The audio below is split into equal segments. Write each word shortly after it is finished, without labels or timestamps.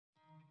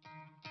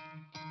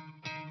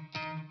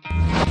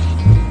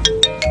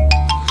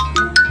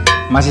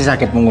Masih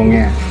sakit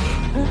punggungnya.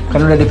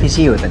 Kan udah di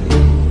visio tadi.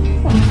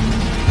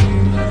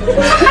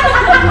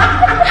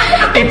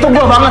 Itu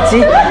gua banget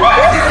sih.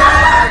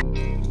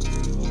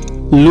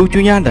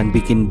 Lucunya dan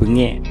bikin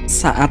bengek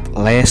saat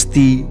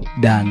Lesti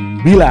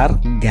dan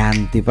Billar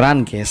ganti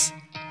peran, guys.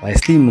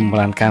 Lesti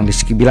memerankan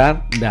Rizky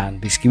Billar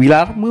dan Rizky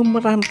Billar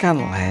memerankan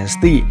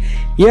Lesti.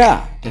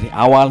 Ya, dari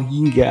awal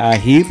hingga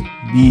akhir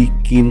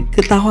bikin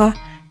ketawa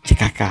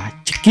cekaka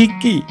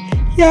cekiki.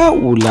 Ya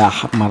ulah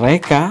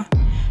mereka.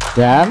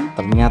 Dan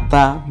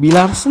ternyata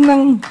Billar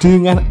senang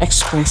dengan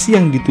ekspresi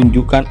yang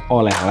ditunjukkan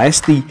oleh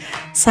Lesti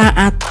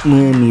saat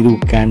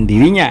menirukan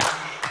dirinya.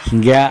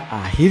 Hingga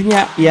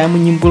akhirnya ia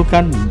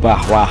menyimpulkan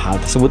bahwa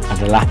hal tersebut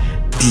adalah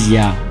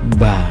dia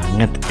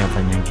banget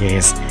katanya,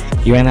 guys.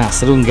 Gimana,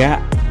 seru nggak?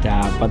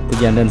 Dapat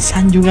pujian dan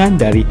sanjungan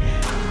dari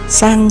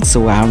sang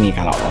suami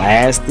kalau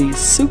Lesti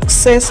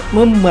sukses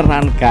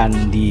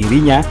memerankan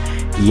dirinya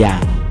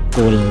yang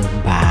cool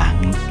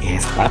banget,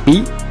 guys.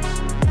 Tapi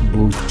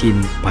bucin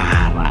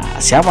parah,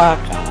 siapa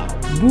kalau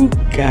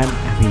bukan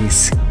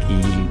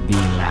Rizky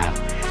Billar.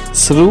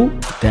 Seru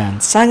dan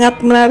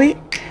sangat menarik,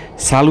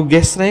 selalu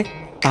gesrek,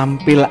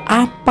 tampil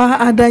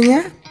apa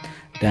adanya,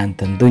 dan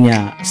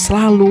tentunya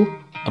selalu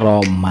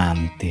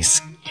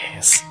romantis,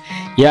 guys.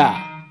 Ya,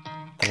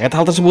 terkait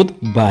hal tersebut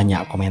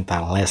banyak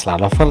komentar leslar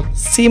lover.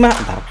 Simak,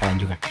 ntar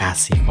kalian juga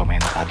kasih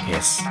komentar,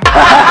 guys.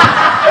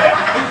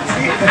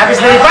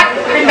 Habis lipat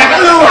pindah ke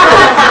lu.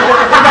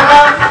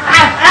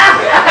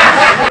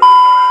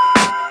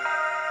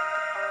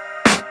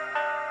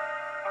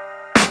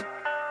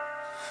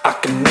 I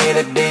can hear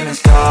the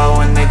demons call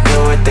when they do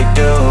what they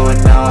do.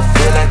 And now I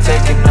feel like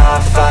taking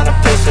off, find a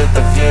place with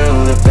a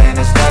view. The pain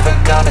is never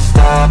gonna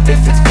stop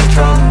if it's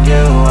controlling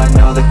you. I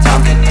know that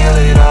time can heal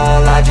it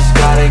all, I just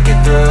gotta get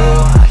through.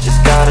 I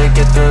just gotta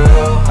get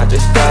through, I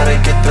just gotta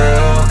get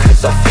through.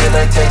 Cause I feel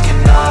like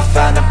taking off,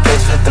 find a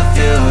place with a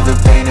view. The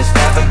pain is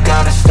never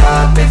gonna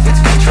stop if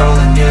it's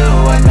controlling you.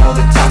 I know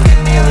that time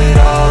can heal it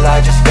all,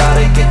 I just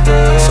gotta get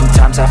through.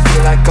 Sometimes I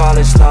feel like all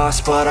is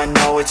lost, but I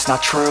know it's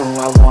not true.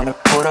 I wanna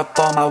put up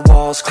all my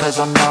walls cause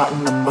I'm not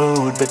in the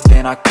mood, but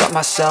then I cut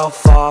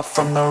myself off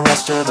from the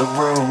rest of the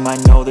room. I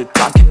know that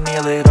time can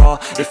heal it all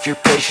if you're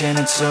patient,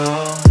 and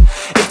soon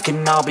it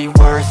can all be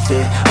worth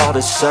it, all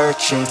the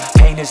searching.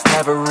 Pain is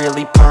never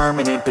really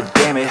permanent, but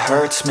damn it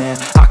hurts, man.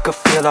 I could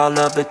feel all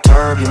of the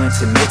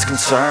turbulence and it's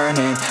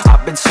concerning.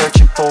 I've been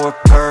searching for a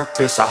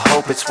purpose, I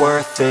hope it's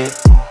worth it.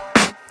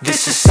 This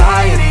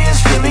society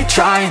is really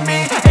trying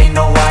me. Ain't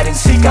no hide and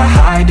seek, I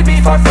hide to be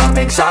far from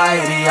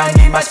anxiety. I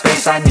need my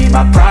space, I need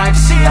my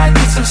privacy. I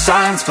need some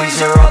silence, please,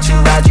 you're all too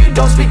loud. You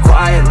don't speak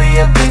quietly,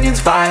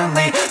 opinions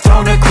violently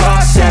thrown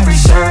across every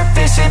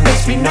surface. It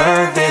makes me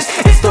nervous,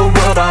 is the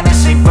world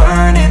honestly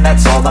burning?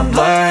 That's all I'm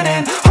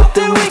learning. Hope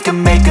that we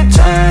can make a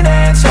turn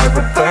and start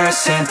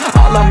reversing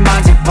all our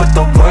minds and put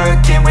the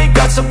work in. We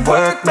got some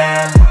work,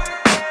 man.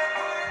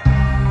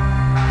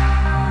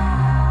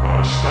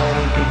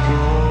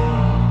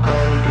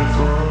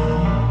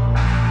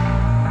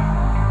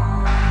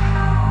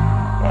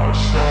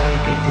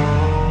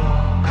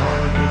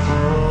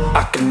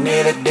 I can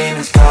hear the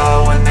demons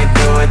call when they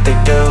do what they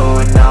do.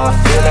 And now I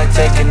feel like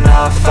taking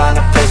off, find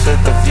a place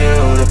with a view.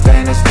 The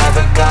pain is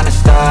never gonna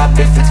stop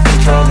if it's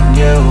controlling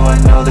you. I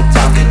know that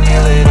time can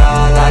heal it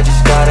all, I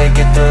just gotta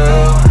get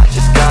through. I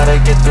just gotta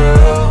get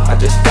through, I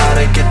just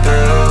gotta get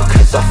through.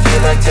 Cause I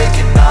feel like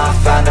taking off,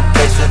 find a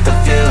place with a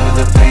view.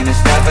 The pain is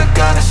never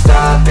gonna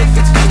stop if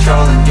it's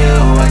controlling you.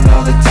 I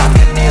know that time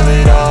can heal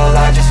it all,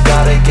 I just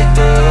gotta get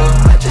through.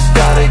 I just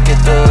gotta get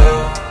through.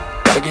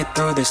 Gotta get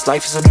through this,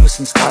 life is a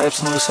nuisance, tie up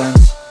some loose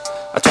ends.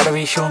 I try to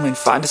be human,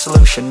 find a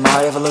solution,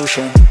 my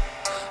evolution.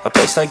 A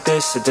place like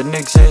this, it didn't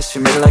exist,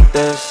 we made it like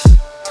this.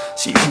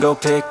 So you can go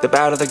pick the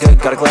bad or the good,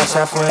 got a glass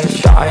half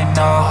wish. I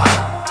know,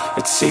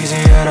 it's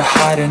easier to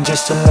hide than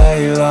just to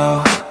lay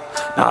low.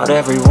 Not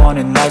everyone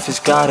in life has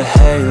got a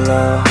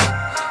halo.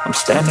 I'm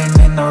standing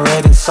in the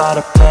red inside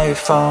a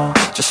payphone,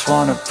 just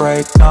wanna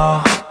break,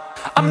 no.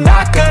 I'm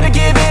not gonna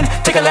give in,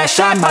 take a last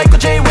shot, Michael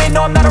J. Win.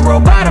 No, I'm not a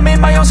robot, I'm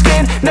in my own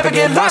skin. Never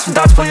get lost when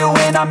thoughts pull you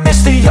in. I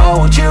miss the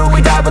old you,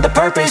 we died with a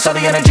purpose. All the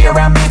energy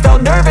around me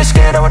felt nervous,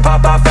 scared I would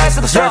pop off fast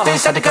to the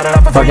surface. Had to cut it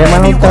off before you made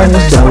me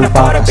worthless. I went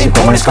apart, I've been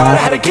torn, scarred,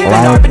 I had to give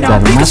it up. And now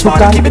I'm being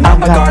smart, I'm keeping up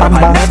my guard. I'm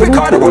hiding every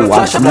card, I wrote a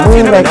flush of love.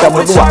 You never know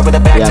what's hard, with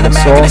a back to the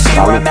mat. Gonna see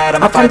where I'm at,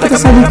 I'm a fight like a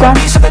man. I'm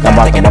a piece of the net,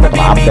 they can never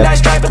beat me.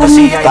 Nice try, but they'll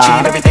see I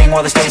achieve everything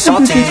while they stay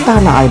salty.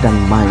 Tanah air dan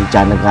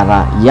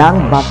mancanegara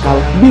yang bakal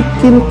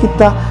bikin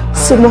kita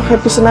semua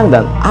happy, senang,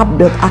 dan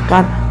update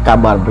akan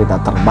kabar berita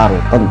terbaru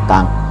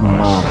tentang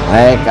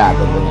mereka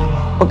tentunya.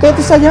 Oke,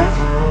 itu saja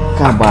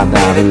kabar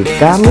dari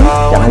kami.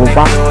 Jangan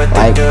lupa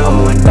like,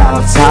 comment,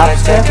 dan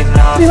subscribe.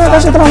 Terima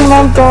kasih telah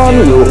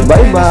menonton. Yuk,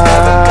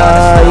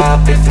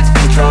 bye-bye.